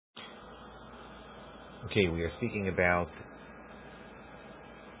Okay, we are speaking about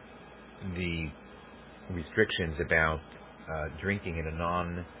the restrictions about drinking in a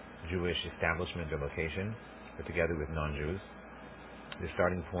non-Jewish establishment or location, or together with non-Jews. The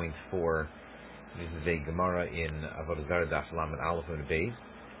starting point for this is a Gemara in Avodah Zarah Daf Lamed Aleph and Beis,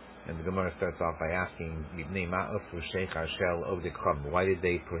 and the Gemara starts off by asking, why did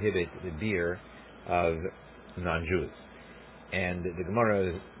they prohibit the beer of non-Jews? And the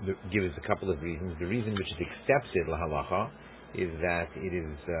Gemara gives a couple of reasons. The reason which it accepts it, la halacha, is that it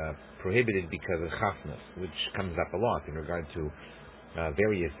is prohibited because of chasnas, which comes up a lot in regard to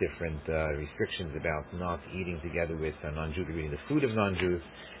various different restrictions about not eating together with non-Jews, or eating the food of non-Jews.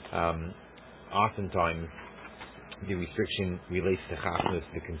 Oftentimes, the restriction relates to chasnas,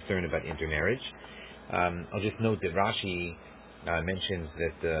 the concern about intermarriage. I'll just note that Rashi mentions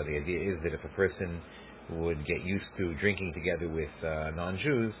that the idea is that if a person would get used to drinking together with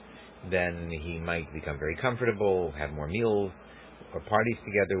non-Jews, then he might become very comfortable, have more meals or parties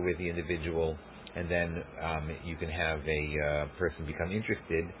together with the individual, and then you can have a person become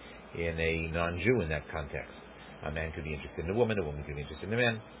interested in a non-Jew in that context. A man could be interested in a woman could be interested in a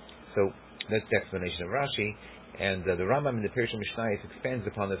man. So that's the explanation of Rashi, and the Rambam in the Pirush Mishnayos expands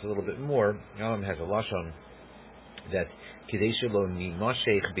upon this a little bit more. Rambam has a lashon that Kidei shelo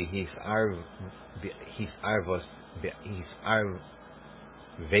nimashech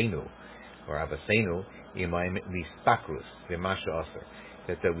venu or avasenu imayim lispakrus v'masha aser.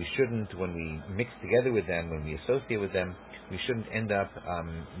 That we shouldn't, when we mix together with them, when we associate with them, we shouldn't end up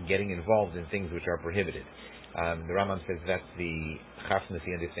getting involved in things which are prohibited. The Rambam says that's the chasnas,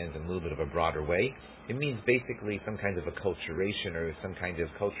 he understands in a little bit of a broader way. It means basically some kind of acculturation or some kind of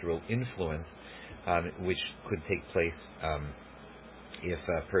cultural influence which could take place if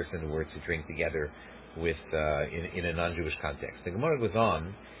a person were to drink together with in a non-Jewish context. The Gemara goes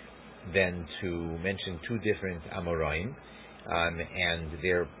on then to mention two different Amoraim and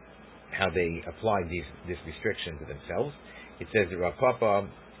how they applied this restriction to themselves. It says that Rav Papa,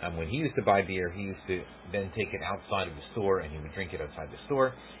 when he used to buy beer, he used to then take it outside of the store and he would drink it outside the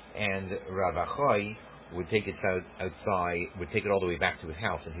store. And Rav Achai would take it outside, would take it all the way back to his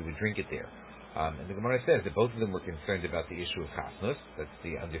house and he would drink it there. And the Gemara says that both of them were concerned about the issue of chasnus. That's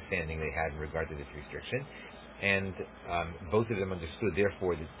the understanding they had in regard to this restriction. And both of them understood,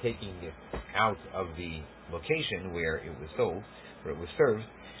 therefore, that taking it out of the location where it was sold, where it was served,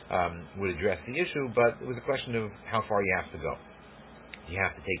 would address the issue, but it was a question of how far you have to go. Do you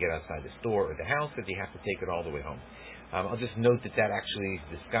have to take it outside the store or the house, or do you have to take it all the way home? I'll just note that actually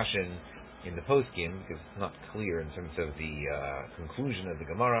is discussion in the poskim, because it's not clear in terms of the conclusion of the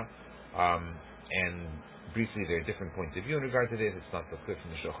Gemara. And briefly, there are different points of view in regard to this. It's not so clear from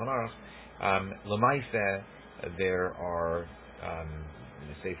the Shulchan Aruch. Lamaisa, there are in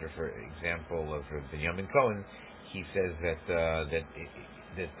the Sefer, for example, of Binyamin Cohen, he says that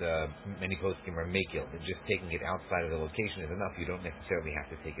many poskim are makil, that just taking it outside of the location is enough. You don't necessarily have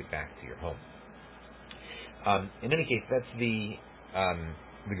to take it back to your home. In any case, that's the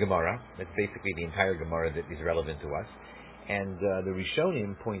Gemara. That's basically the entire Gemara that is relevant to us. And the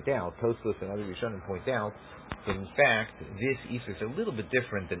Rishonim point out, Tosfos and other Rishonim point out, that in fact this Isur is a little bit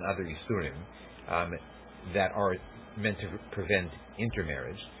different than other Isurim that are meant to prevent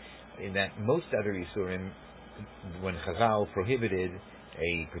intermarriage. In that most other Isurim, when Chazal prohibited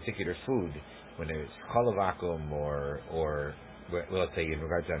a particular food, when there's chalav or let's say in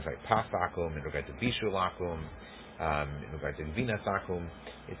regard to pas akum, in regard to bishul akum, in regard to gvinas akum,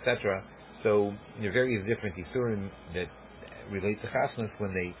 etc. So there are various different Isurim that relate to chasnas.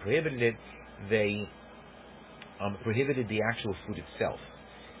 When they prohibited it, they prohibited the actual food itself.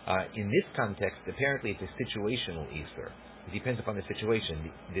 In this context, apparently it's a situational Isur. It depends upon the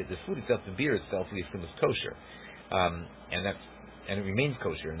situation. The food itself, the beer itself, we assume is kosher, and it remains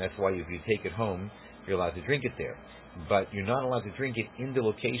kosher, and that's why if you take it home, you're allowed to drink it there. But you're not allowed to drink it in the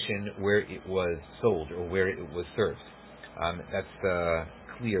location where it was sold or where it was served. That's a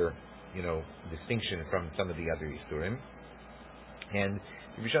clear, distinction from some of the other Isurim. And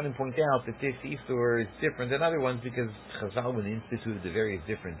the Rishonim point out that this Isur is different than other ones because Chazal, when they instituted the various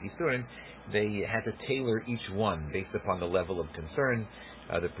different Isurim, they had to tailor each one based upon the level of concern,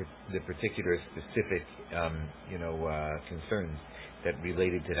 the particular specific, concerns that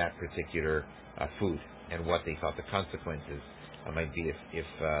related to that particular food and what they thought the consequences might be if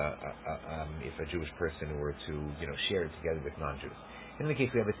a Jewish person were to, share it together with non-Jews. In the case,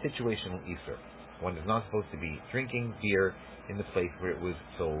 we have a situational Isur. One is not supposed to be drinking beer in the place where it was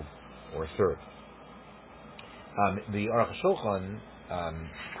sold or served. The Aruch HaShulchan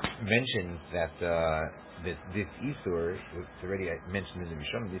mentions that this Isur, it's already mentioned in the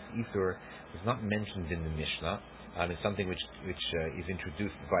Rishon, this Isur is not mentioned in the Mishnah. It's something which is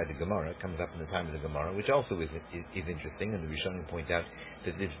introduced by the Gemara. It comes up in the time of the Gemara, which also is interesting, and the Rishonim point out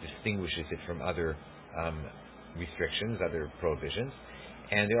that this distinguishes it from other restrictions, other prohibitions.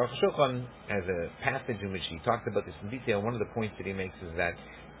 And the Aruch Shulchan has a passage in which he talks about this in detail. One of the points that he makes is that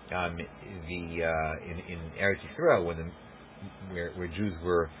in Eretz Yisrael, where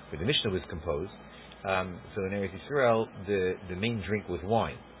the Mishnah was composed, so in Eretz Yisrael, the main drink was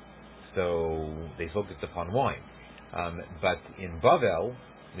wine. So they focused upon wine. But in Bavel,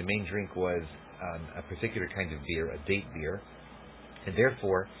 the main drink was a particular kind of beer, a date beer, and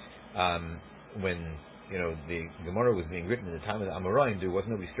therefore, when the Gemara was being written in the time of the Amoraim, there was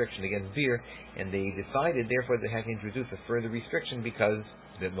no restriction against beer, and they decided, therefore, they had to introduce a further restriction because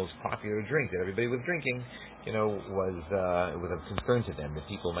the most popular drink that everybody was drinking, was of concern to them that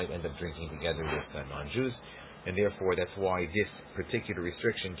people might end up drinking together with non-Jews, and therefore that's why this particular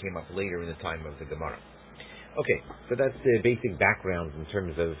restriction came up later in the time of the Gemara. Okay, so that's the basic background in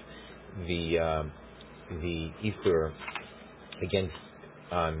terms of the Isur against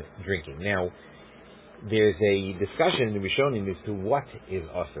drinking. Now, there's a discussion in the Rishonim as to what is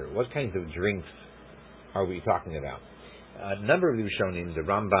Asur. What kinds of drinks are we talking about? A number of the Rishonim, the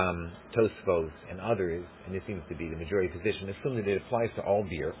Rambam, Tosfos, and others, and this seems to be the majority position, assume that it applies to all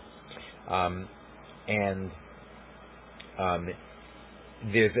beer.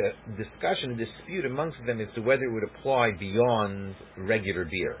 There's a discussion, a dispute amongst them as to whether it would apply beyond regular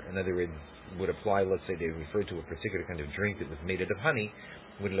beer. In other words, would apply, let's say they refer to a particular kind of drink that was made out of honey,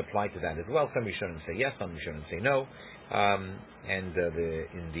 would it apply to that as well? Some Rishonim say yes, some Rishonim say no. In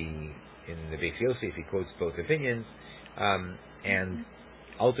the Beis Yosef, he quotes both opinions. And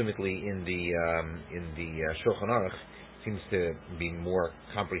ultimately, in the Shulchan Aruch, seems to be more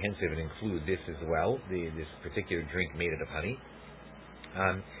comprehensive and include this as well, this particular drink made out of honey.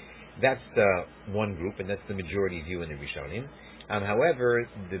 That's one group, and that's the majority view in the Rishonim. However,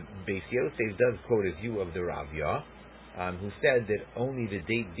 the Beis Yosef does quote a view of the Ravya, who said that only the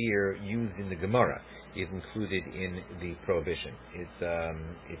date beer used in the Gemara is included in the prohibition.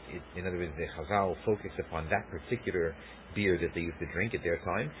 In other words, the Chazal focused upon that particular beer that they used to drink at their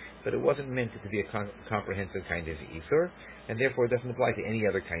time, but it wasn't meant to be a comprehensive kind of Isur, and therefore it doesn't apply to any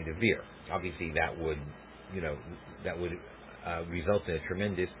other kind of beer. Obviously, that would result in a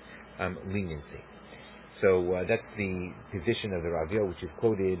tremendous leniency. So that's the position of the Ravya, which is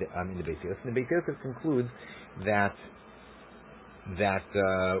quoted in the Beis Yosef. And the Beis Yosef concludes that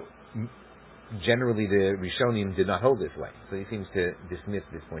generally the Rishonim did not hold this way. So he seems to dismiss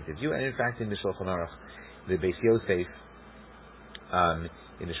this point of view. And in fact, in the Shulchan Aruch, the Beis Yosef,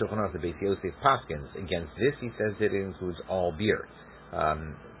 the Beis Yosef paskins against this. He says that it includes all beer,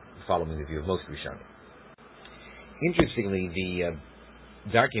 following the view of most Rishonim. Interestingly, the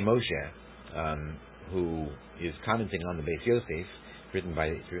Darkei Moshe, who is commenting on the Beis Yosef, written by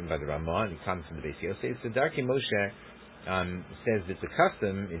the Ramah, and he comments on the Beis Yosef. So Darkei Moshe says that the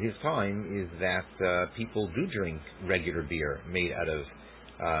custom in his time is that people do drink regular beer made out of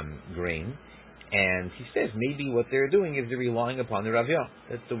grain, and he says maybe what they're doing is they're relying upon the Ravya.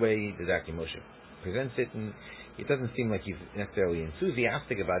 That's the way the Darkei Moshe presents it, and it doesn't seem like he's necessarily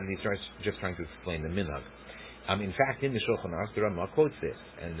enthusiastic about it. He's just trying to explain the minhag. In fact, in the Shulchan Aruch, the Ramah quotes this,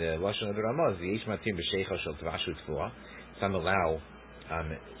 and the lashon of the Ramah is v'yesh matir b'sheicha shel tvashu tzfua. Some allow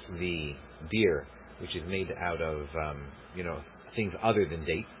the beer which is made out of things other than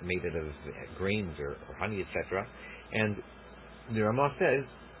dates, made out of grains or honey, etc. And the Ramah says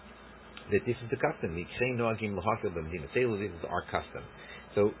that this is the custom. This is our custom.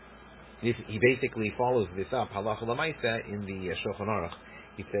 So he basically follows this up halacha l'maisa in the Shulchan Aruch.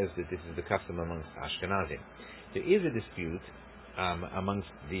 He says that this is the custom amongst Ashkenazim. There is a dispute amongst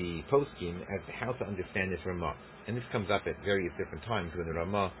the poskim as to how to understand this Ramah, and this comes up at various different times when the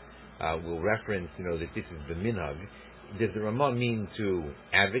Ramah will reference, that this is the minhag. Does the Ramah mean to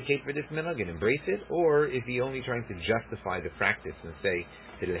advocate for this minhag and embrace it, or is he only trying to justify the practice and say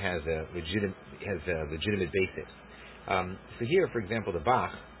that it has a legitimate basis? So here, for example, the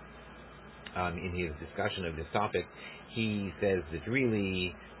Bach, in his discussion of this topic, he says that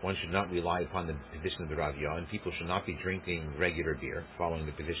really one should not rely upon the position of the Ravya, and people should not be drinking regular beer, following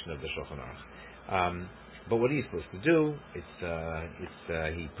the position of the Shulchan Aruch. But what he's supposed to do,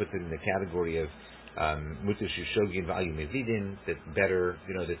 he puts it in the category of mutar shogin v'ayu mezidin, that better,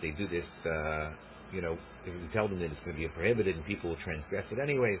 that they do this, if we tell them that it's going to be prohibited and people will transgress it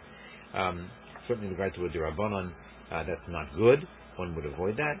anyways. Certainly in regard to a derabanan, that's not good. One would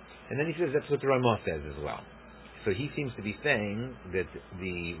avoid that. And then he says that's what the Ramah says as well. So he seems to be saying that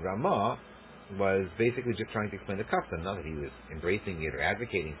the Ramah was basically just trying to explain the custom, not that he was embracing it or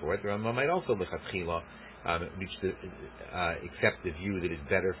advocating for it. The Ramah might also lechatchila accept the view that it's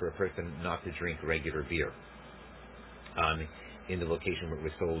better for a person not to drink regular beer in the location where it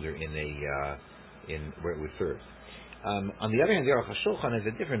was sold or in where it was served. On the other hand, the Aruch HaShulchan has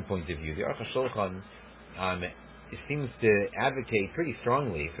a different point of view. The Aruch HaShulchan seems to advocate pretty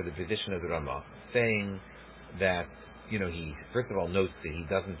strongly for the position of the Ramah, saying that, he first of all notes that he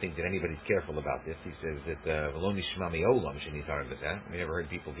doesn't think that anybody's careful about this. He says that "V'lo nishma me'olam shenizar b'zeh." We never heard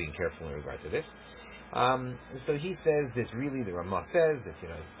people being careful in regard to this. So he says that really the Ramah says that it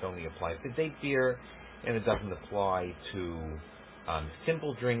only applies to date beer, and it doesn't apply to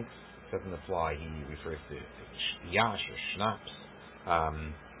simple drinks. It doesn't apply. He refers to yash or schnapps.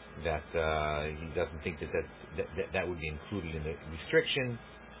 That he doesn't think that would be included in the restriction.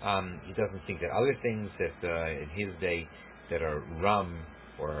 He doesn't think that other things that in his day that are rum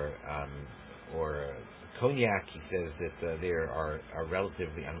or cognac, he says that they are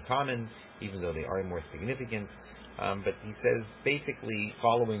relatively uncommon, even though they are more significant. But he says basically,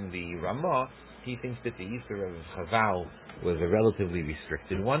 following the Ramah, he thinks that the Easter of Chaval was a relatively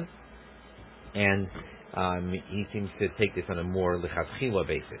restricted one, and he seems to take this on a more lechatchila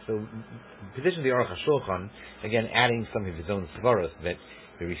basis. So, position of the Aruch HaShulchan, again adding some of his own svaros, that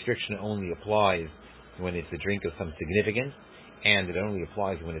the restriction only applies when it's a drink of some significance, and it only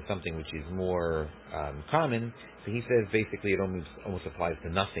applies when it's something which is more common. So he says basically it almost applies to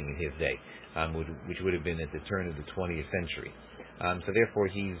nothing in his day, which would have been at the turn of the 20th century. So therefore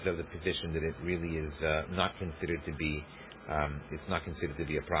he's of the position that it really is not considered to be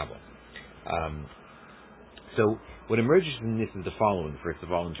a problem. So what emerges from this is the following. First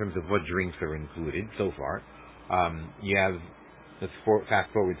of all, in terms of what drinks are included so far, you have, let's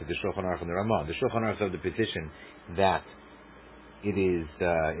fast forward to the Shulchan Aruch and the Ramah. The Shulchan Aruch is of the position that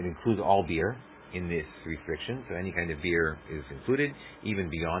it includes all beer in this restriction, so any kind of beer is included, even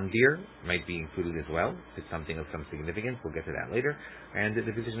beyond beer might be included as well. If it's something of some significance, we'll get to that later. And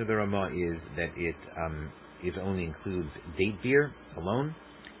the position of the Ramah is that it only includes date beer alone,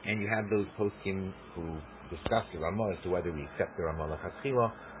 and you have those poskim who discuss the Ramah as to whether we accept the Ramah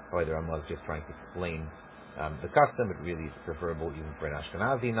lechatchila, or whether Ramah is just trying to explain the custom. It really is preferable even for an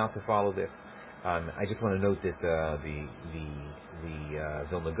Ashkenazi not to follow this. I just want to note that the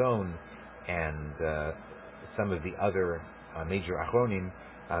Vilna Gaon and some of the other major Achronim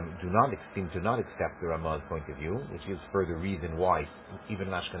seem to not accept the Ramah's point of view, which is further reason why even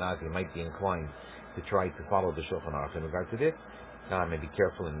an Ashkenazi might be inclined to try to follow the Shulchan Aruch in regard to this, and be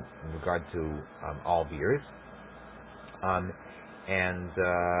careful in regard to all beers. And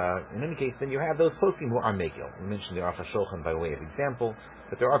in any case, then you have those poskim who are Mekil. We mentioned the Aruch HaShulchan by way of example,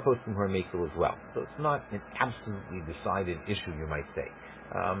 but there are poskim who are Mekil as well. So it's not an absolutely decided issue, you might say.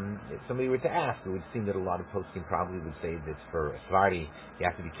 If somebody were to ask, it would seem that a lot of poskim probably would say that for a Sephardi, you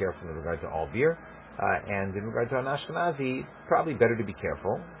have to be careful in regard to all beer. And in regard to an Ashkenazi, it's probably better to be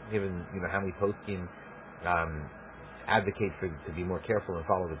careful, given how many poskim advocate to be more careful and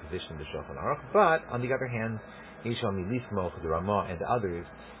follow the position of the Shulchan Aruch. But on the other hand, Yishal Milismoch, the Ramah, and others,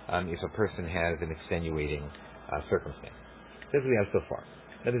 if a person has an extenuating circumstance. This we have so far.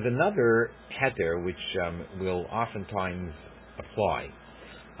 Now there's another heter which will oftentimes apply,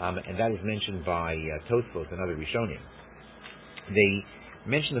 and that is mentioned by Tosfos and other Rishonim. They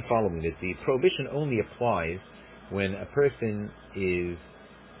mention the following, that the prohibition only applies when a person is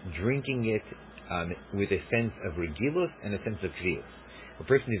drinking it with a sense of regilus and a sense of kvius. A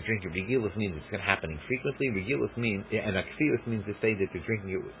person who's drinking regilus means it's happening frequently. Regilus means, and a kvius means to say that they're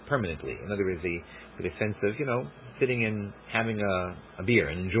drinking it permanently. In other words, with a sense of, sitting and having a beer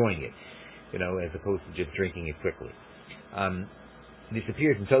and enjoying it, as opposed to just drinking it quickly. This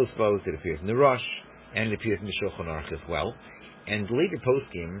appears in Tosfos, it appears in the Rosh, and it appears in the Shulchan Aruch as well. And later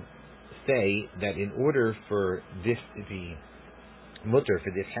poskim say that in order for this to be mutter,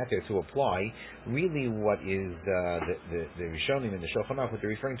 for this heter to apply, really what is the Rishonim and the Shulchan Aruch, what they're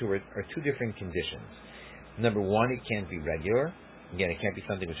referring to are two different conditions. Number one, it can't be regular. Again, it can't be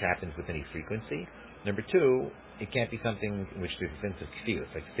something which happens with any frequency. Number two, it can't be something in which there's a sense of kfiyus,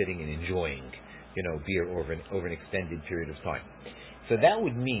 like sitting and enjoying, beer over an extended period of time. So that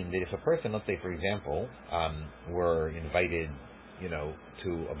would mean that if a person, let's say for example, were invited,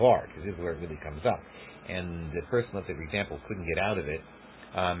 to a bar, because this is where it really comes up, and the person, let's say for example, couldn't get out of it.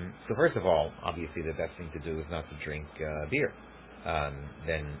 So first of all, obviously the best thing to do is not to drink beer.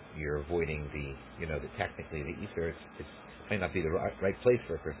 Then you're avoiding that technically the Easter, it might not be the right place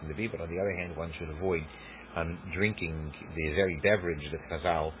for a person to be, but on the other hand, one should avoid drinking the very beverage that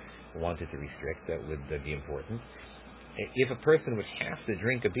Chazal wanted to restrict, that would be important. If a person would have to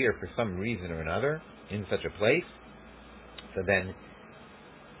drink a beer for some reason or another in such a place, so then,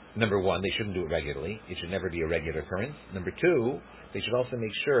 number one, they shouldn't do it regularly. It should never be a regular occurrence. Number two, they should also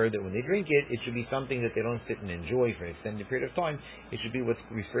make sure that when they drink it, it should be something that they don't sit and enjoy for an extended period of time. It should be what's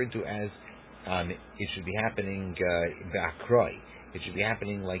referred to as, it should be happening ba'akroi. It should be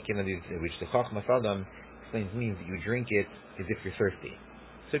happening like, which the Chachmas Adam explains means that you drink it as if you're thirsty.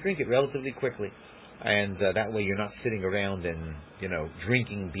 So drink it relatively quickly. And that way you're not sitting around and,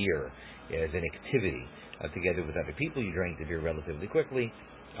 drinking beer as an activity together with other people. You drink the beer relatively quickly.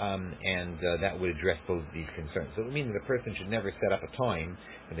 And that would address both these concerns. So it would mean that a person should never set up a time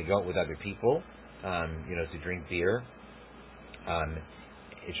when they go out with other people, to drink beer.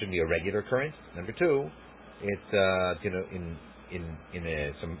 It shouldn't be a regular occurrence. Number two, it's in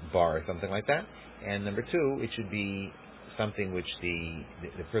some bar or something like that. And number two, it should be something which the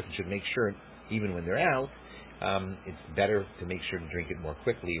person should make sure, even when they're out, it's better to make sure to drink it more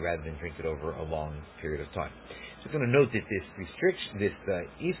quickly rather than drink it over a long period of time. So I'm going to note that this restriction, this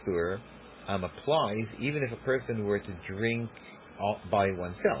Isur, applies even if a person were to drink by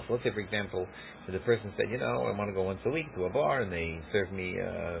oneself. Let's say, for example, the person said, I want to go once a week to a bar and they serve me,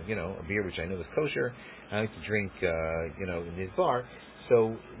 a beer which I know is kosher. I like to drink, in this bar.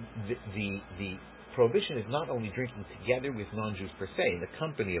 So the prohibition is not only drinking together with non-Jews per se, in the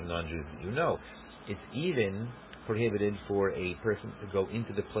company of non-Jews that it's even prohibited for a person to go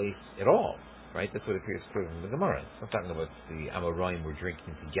into the place at all. Right? That's what appears clear in the Gemara. It's not talking about the Amoraim were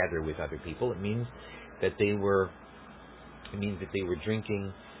drinking together with other people. It means that they were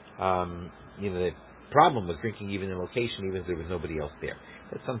drinking. The problem was drinking even in location, even if there was nobody else there.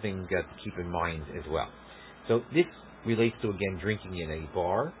 That's something to keep in mind as well. So this relates to, again, drinking in a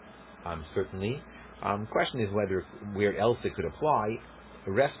bar, certainly. Question is where else it could apply.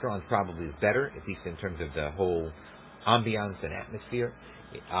 A restaurant probably is better, at least in terms of the whole ambiance and atmosphere.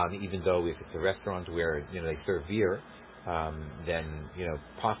 Even though if it's a restaurant where they serve beer, then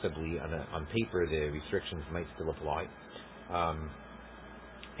possibly on paper the restrictions might still apply.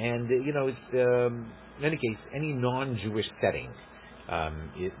 It's in any case, any non-Jewish setting,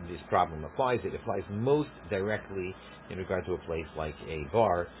 this problem applies. It applies most directly in regard to a place like a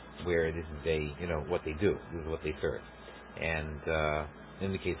bar, where this is what they do. This is what they serve, and in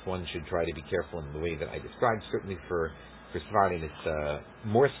any case, one should try to be careful in the way that I described. Certainly for Sephardim, it's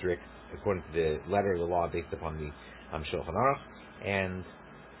more strict according to the letter of the law based upon the Shulchan Aruch, and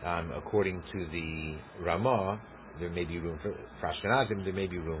according to the Ramah, there may be room for Ashkenazim, there may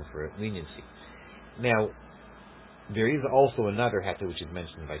be room for leniency. Now, there is also another heta which is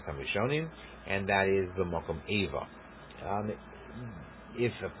mentioned by some Rishonim, and that is the Makom Eva.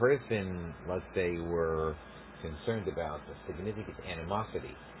 If a person, let's say, were concerned about the significant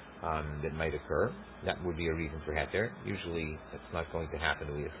animosity that might occur, that would be a reason for heter. Usually that's not going to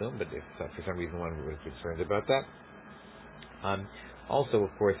happen, we assume, but if for some reason one was concerned about that. Also,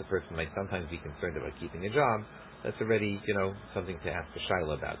 of course, a person might sometimes be concerned about keeping a job. That's already, something to ask the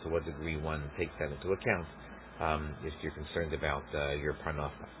Shaila about, to what degree one takes that into account if you're concerned about your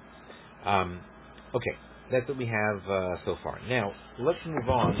parnasa. Okay, that's what we have so far. Now, let's move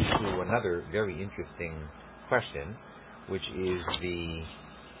on to another very interesting question, which is the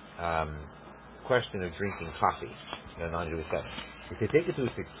question of drinking coffee in a non-Jewish setting. If you take it to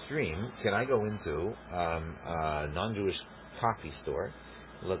its extreme, can I go into a non-Jewish coffee store?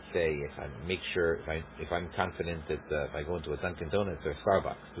 Let's say if I'm confident that if I go into a Dunkin' Donuts or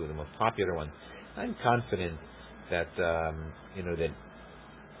Starbucks, two of the most popular ones, I'm confident that the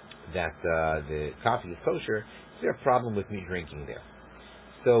coffee is kosher. Is there a problem with me drinking there?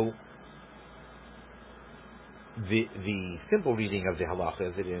 So the simple reading of the halacha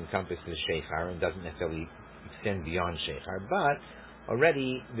is that it encompasses sheikhar and doesn't necessarily extend beyond sheikhar, but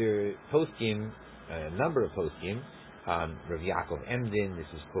already the poskim, a number of poskim, Rav Yaakov Emden, this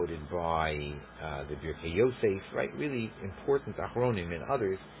is quoted by the Birkei Yosef, right? Really important achronim and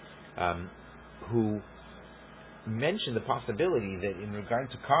others who mention the possibility that in regard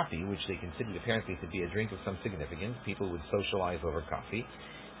to coffee, which they considered apparently to be a drink of some significance, people would socialize over coffee.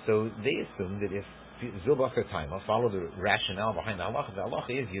 So they assume that if Zilbacher Taima follow the rationale behind the halacha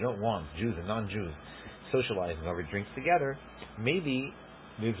is you don't want Jews and non-Jews socializing over drinks together, maybe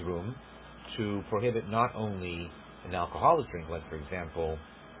there's room to prohibit not only an alcoholic drink, like for example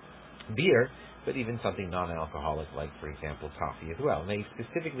beer, but even something non-alcoholic, like for example coffee as well. And they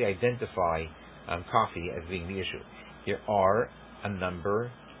specifically identify coffee as being the issue. There are a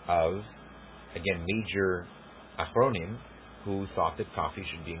number of, again, major achronim who thought that coffee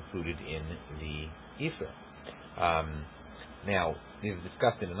should be included in the Isur. Now, this is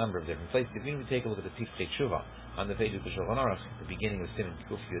discussed in a number of different places. If you take a look at the Tifchei Tshuva on the page of the Shulchan Aruch, the beginning of Siman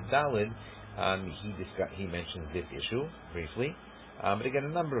Kuf Yud Daled, he mentions this issue briefly. But again, a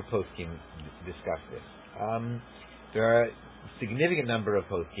number of poskim discuss this. There are a significant number of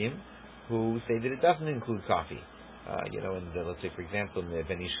poskim who say that it doesn't include coffee. Let's say, for example, in the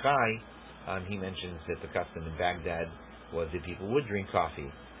Ben Ish Chai, he mentions that the custom in Baghdad was that people would drink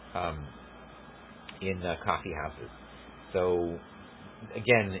coffee in coffee houses. So,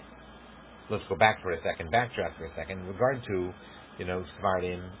 again, let's go back for a second, backtrack for a second. In regard to,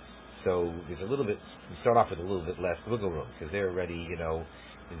 Sephardim, so there's a little bit, we start off with a little bit less wiggle room, because they're already,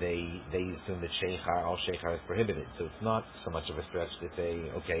 they assume that all sheikhar is prohibited. So it's not so much of a stretch to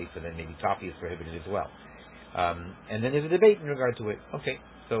say, okay, so then maybe coffee is prohibited as well. And then there's a debate in regard to it. Okay,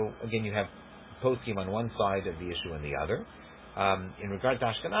 so again, you have poskim on one side of the issue and the other. In regard to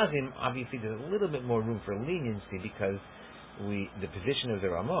Ashkenazim, obviously there's a little bit more room for leniency because the position of the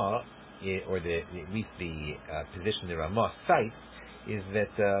Ramah, or at least the position the Ramah cites, is that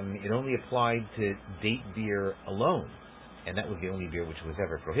it only applied to date beer alone, and that was the only beer which was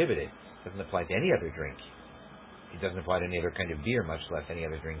ever prohibited. It doesn't apply to any other drink. It doesn't apply to any other kind of beer, much less any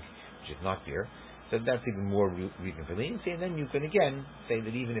other drink which is not beer. So that's even more reason for leniency. And then you can again say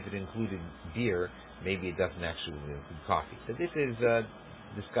that even if it included beer, maybe it doesn't actually include coffee. So this is a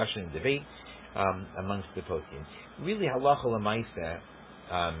discussion and debate amongst the poskim. Really, halacha l'maisa,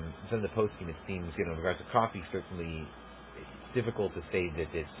 some of the poskim, it seems, in regards to coffee, certainly it's difficult to say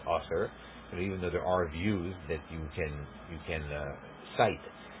that it's asur, even though there are views that you can cite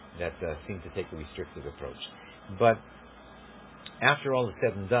that seem to take a restrictive approach. But after all is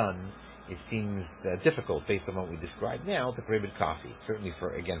said and done, it seems difficult, based on what we described now, to prohibit coffee. Certainly,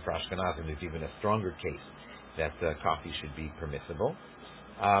 for Ashkenazim, there's even a stronger case that coffee should be permissible.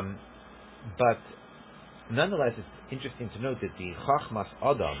 But nonetheless, it's interesting to note that the Chachmas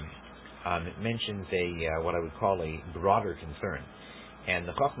Adam mentions what I would call a broader concern. And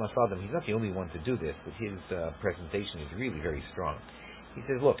the Chachmas Adam, he's not the only one to do this, but his presentation is really very strong. He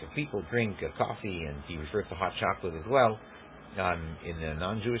says, look, if people drink coffee, and he refers to hot chocolate as well, in a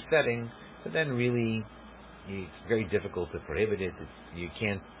non-Jewish setting, but then really it's very difficult to prohibit it. You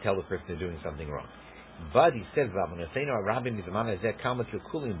can't tell the person they're doing something wrong. But he says, he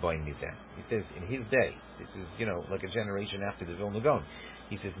says, in his day, this is, like a generation after the Vilna Gaon,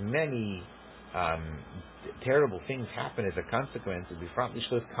 he says, many terrible things happen as a consequence of the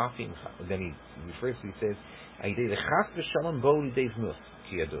coffee. And then he refers to, he says, he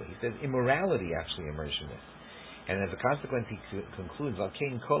says, immorality actually emerged from this. And as a consequence, he concludes,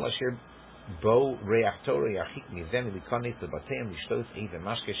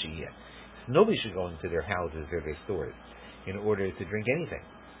 nobody should go into their houses or their stores in order to drink anything.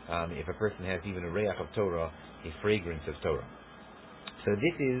 If a person has even a reach of Torah, a fragrance of Torah. So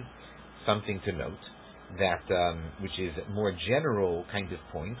this is something to note, that which is a more general kind of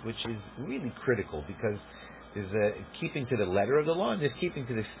point, which is really critical, because there's keeping to the letter of the law, and there's keeping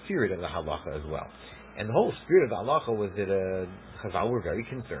to the spirit of the halacha as well. And the whole spirit of the halacha was that Chazal were very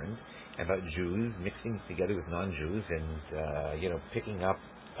concerned about Jews mixing together with non-Jews, and picking up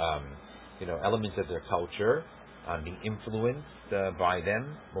elements of their culture, being influenced by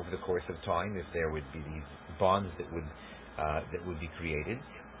them over the course of time, if there would be these bonds that would be created.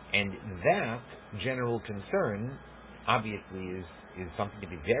 And that general concern obviously is something to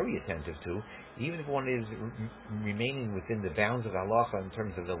be very attentive to, even if one is remaining within the bounds of halacha in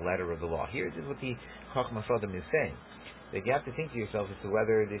terms of the letter of the law. Here is what the Chachmas Adam is saying, that you have to think to yourself as to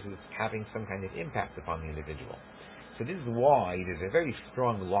whether this is having some kind of impact upon the individual. So this is why there's a very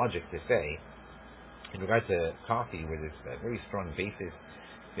strong logic to say, in regard to coffee, where there's a very strong basis,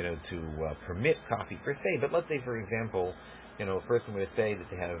 to permit coffee per se. But let's say, for example, a person would say that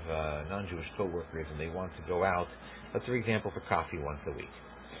they have non-Jewish co-workers and they want to go out, let's for example, for coffee once a week.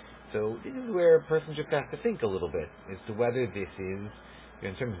 So this is where a person just has to think a little bit as to whether this is,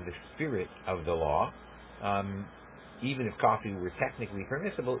 in terms of the spirit of the law, even if coffee were technically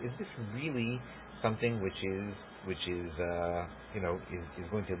permissible, is this really something which is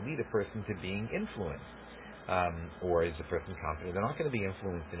going to lead a person to being influenced, or is the person confident they're not going to be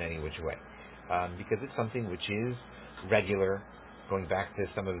influenced in any which way, because it's something which is regular. Going back to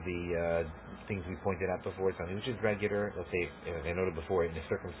some of the things we pointed out before, something which is regular. Let's say, as I noted before, in a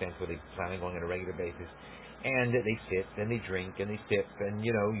circumstance where they plan on going on a regular basis, and they sit and they drink and they sip, and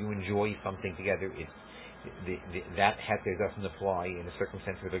you enjoy something together. That heter doesn't apply in a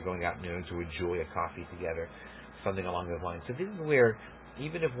circumstance where they're going out to enjoy a coffee together, something along those lines. So this is where,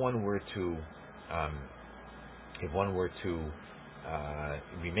 even if one were to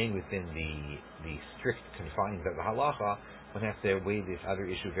remain within the strict confines of the halacha, one has to weigh this other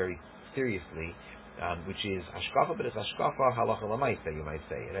issue very seriously, which is hashkafa, but it's hashkafa halacha lamaisa, you might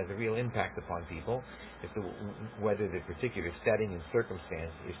say. It has a real impact upon people as to whether the particular setting and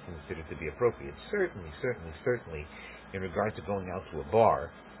circumstance is considered to be appropriate. Certainly, in regard to going out to a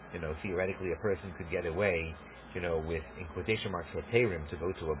bar, theoretically a person could get away, with, in quotation marks, heterim, to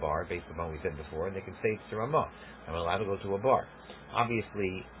go to a bar, based upon what we said before, and they can say it's Ramah. I'm allowed to go to a bar.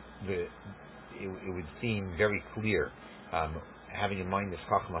 Obviously, it would seem very clear, having in mind the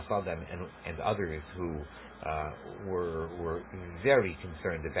Chacham Asadam and others who were very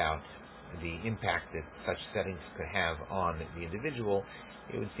concerned about the impact that such settings could have on the individual.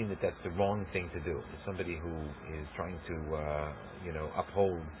 It would seem that that's the wrong thing to do. If somebody who is trying to,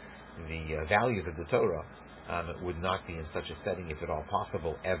 uphold the values of the Torah, would not be in such a setting, if at all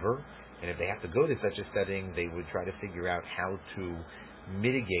possible, ever. And if they have to go to such a setting, they would try to figure out how to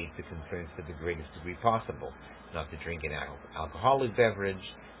mitigate the concerns to the greatest degree possible. Not to drink an alcoholic beverage,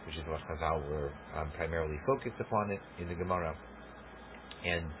 which is what Chazal were primarily focused upon it in the Gemara,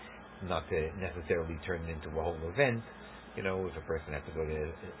 and not to necessarily turn it into a whole event. If a person has to go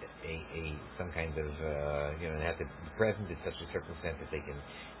to some kind of, and have to be present in such a circumstance that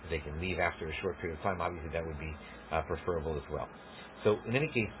they can leave after a short period of time, obviously that would be preferable as well. So in any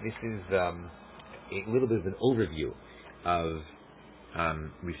case, this is a little bit of an overview of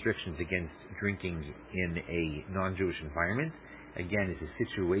restrictions against drinking in a non-Jewish environment. Again, it's a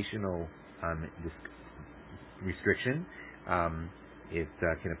situational restriction. It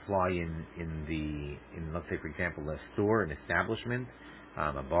can apply in let's say, for example, a store, an establishment,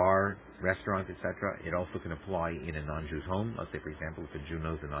 a bar, restaurant, etc. It also can apply in a non-Jew's home. Let's say, for example, if a Jew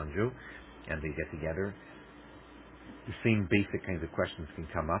knows a non-Jew and they get together, the same basic kinds of questions can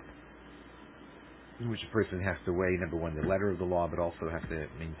come up, in which a person has to weigh, number one, the letter of the law, but also have to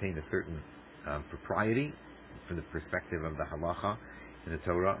maintain a certain propriety from the perspective of the halacha in the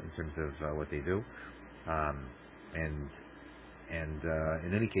Torah in terms of what they do. And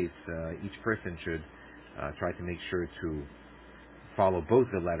in any case, each person should try to make sure to follow both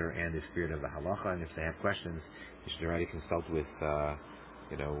the letter and the spirit of the halacha. And if they have questions, you should try to consult with, a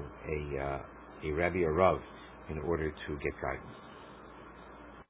rabbi or rav in order to get guidance.